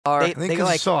I think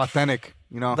because it's so authentic,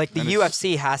 you know. Like the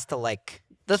UFC has to like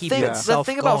the keep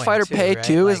thing about fighter pay right?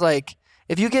 too is like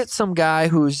if you get some guy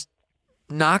who's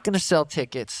not going to sell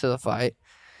tickets to the fight,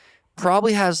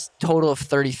 probably has total of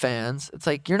 30 fans. It's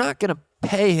like you're not going to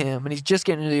pay him, and he's just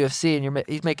getting into the UFC, and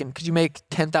he's making because you make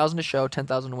 10,000 a show,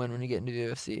 10,000 to win when you get into the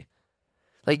UFC.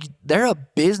 Like they're a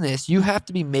business, you have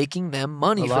to be making them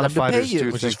money for them to pay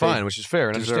you, which is fine, which is fair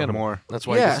and understandable. More. That's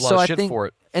why he gets a lot of shit for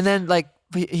it. And then like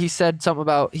he said something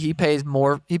about he pays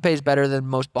better than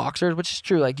most boxers, which is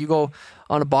true. Like you go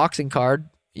on a boxing card,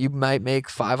 you might make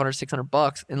 $500,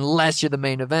 $600 unless you're the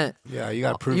main event. Yeah, you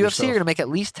gotta prove UFC, yourself. you're gonna make at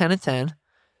least 10 and 10.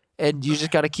 And you just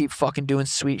got to keep fucking doing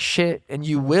sweet shit. And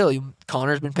you will.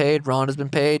 Connor's been paid. Ronda's been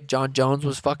paid. John Jones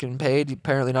was fucking paid.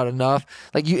 Apparently not enough.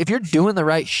 Like, if you're doing the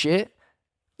right shit,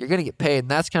 you're going to get paid. And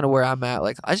that's kind of where I'm at.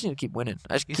 Like, I just need to keep winning.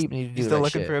 I just need to do the right shit. You still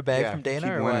looking for a bag from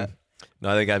Dana or what? No,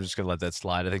 I think I'm just going to let that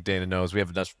slide. I think Dana knows. We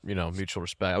have enough, mutual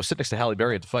respect. I was sitting next to Halle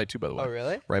Berry at the fight, too, by the way. Oh,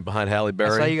 really? Right behind Halle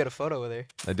Berry. I saw you got a photo with her.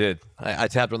 I did. I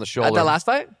tapped her on the shoulder. At that last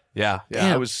fight? Yeah.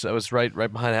 Damn. I was right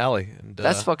behind Halle. And,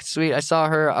 that's fucking sweet. I saw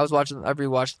her. I watched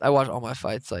all my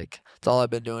fights. Like, that's all I've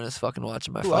been doing is fucking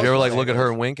watching my fights. Did you ever, look at her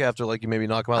and wink after, you maybe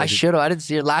knock him out? I should have. I didn't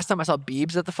see her. Last time I saw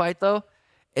Biebs at the fight, though,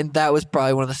 and that was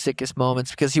probably one of the sickest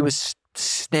moments because he was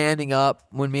standing up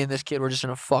when me and this kid were just in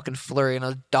a fucking flurry, and I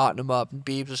was dotting him up, and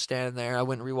Biebs was standing there. I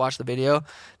went and rewatched the video.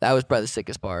 That was probably the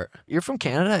sickest part. You're from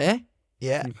Canada, eh?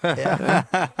 Yeah.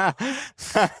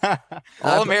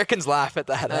 All Americans laugh at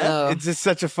that. It's just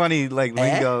such a funny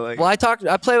lingo. Well, I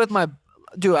play with my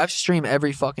dude. I stream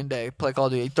every fucking day. Play Call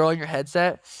of Duty. Throw in your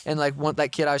headset and that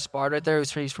kid I sparred right there.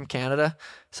 He's from Canada.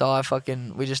 So I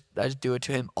just do it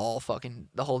to him all fucking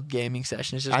the whole gaming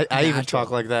session. It's just I even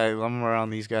talk like that. I'm around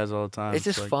these guys all the time. It's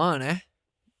just fun, eh?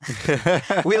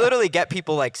 We literally get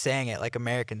people saying it like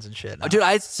Americans and shit. Now. Dude,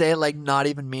 I say it not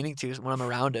even meaning to when I'm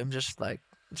around him. Just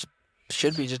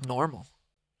should be just normal.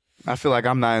 I feel like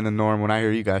I'm not in the norm when I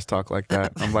hear you guys talk like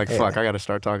that. I'm like, fuck, I got to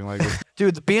start talking like this.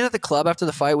 Dude, being at the club after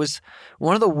the fight was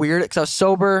one of the weirdest, because I was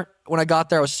sober. When I got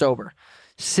there, I was sober.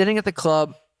 Sitting at the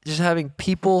club, just having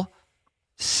people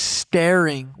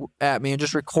staring at me and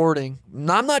just recording.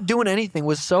 I'm not doing anything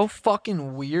was so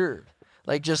fucking weird.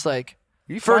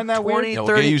 You find that 20, weird?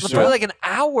 30, for an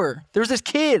hour. There was this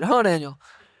kid, Daniel?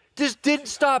 Just didn't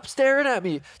stop staring at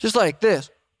me. Just like this.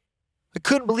 I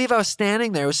couldn't believe I was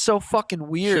standing there. It was so fucking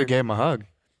weird. Should have gave him a hug.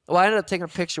 Well, I ended up taking a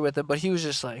picture with him, but he was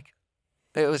just it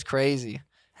was crazy.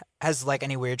 Has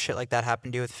any weird shit like that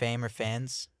happened to you with fame or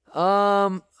fans?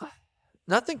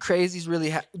 Nothing crazy's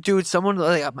really dude, someone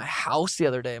at my house the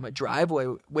other day, my driveway,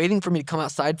 waiting for me to come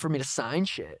outside for me to sign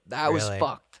shit. That was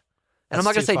fucked. And I'm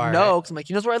not going to say no, because I'm like,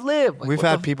 he knows where I live. We've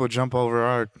had people jump over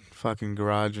our fucking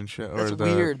garage and shit. That's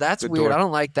weird. That's weird. Door. I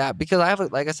don't like that because I have,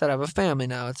 like I said, I have a family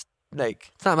now. It's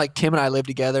not like Kim and I live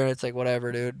together and it's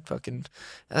whatever, dude. Fucking,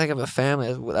 I think I have a family.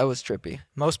 That was trippy.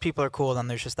 Most people are cool, then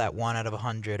there's just that 1 out of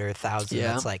 100 or 1,000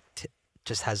 that's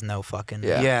just has no fucking...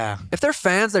 Yeah. If they're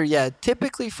fans, they're,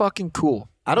 typically fucking cool.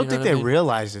 I don't think they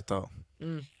realize it, though.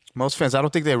 Most fans, I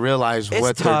don't think they realize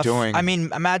what they're doing. I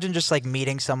mean, imagine just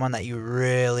meeting someone that you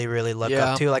really, really look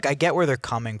up to. I get where they're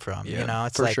coming from, you know?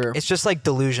 It's sure. It's just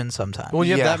delusion sometimes. When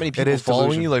you have that many people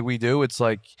following you like we do, it's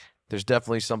there's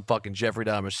definitely some fucking Jeffrey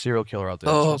Dahmer serial killer out there.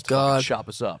 Oh, God. Chop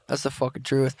us up. That's the fucking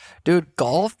truth. Dude,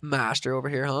 golf master over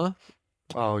here, huh?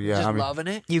 Oh, yeah. Just loving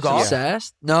it. You golf?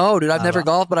 Obsessed? No, dude, I've never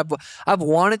golfed, but I've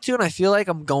wanted to, and I feel like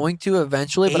I'm going to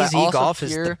eventually. But AZ I also golf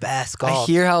is the best golf.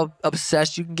 I hear how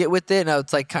obsessed you can get with it, and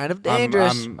it's kind of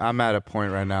dangerous. I'm at a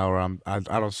point right now where I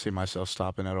don't see myself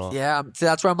stopping at all. Yeah, so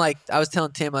that's where I'm I was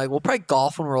telling Tim, we'll probably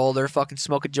golf when we're older, fucking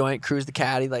smoke a joint, cruise the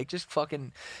caddy, just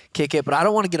fucking kick it. But I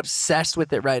don't want to get obsessed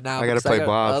with it right now. I got to play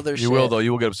Bob. You will, though.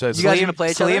 You will get obsessed. You guys going to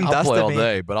play each other? I'll play all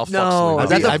day, but I'll fuck No, Salim.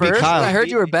 that's the first. I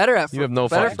heard you were better at You have no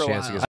fucking chance against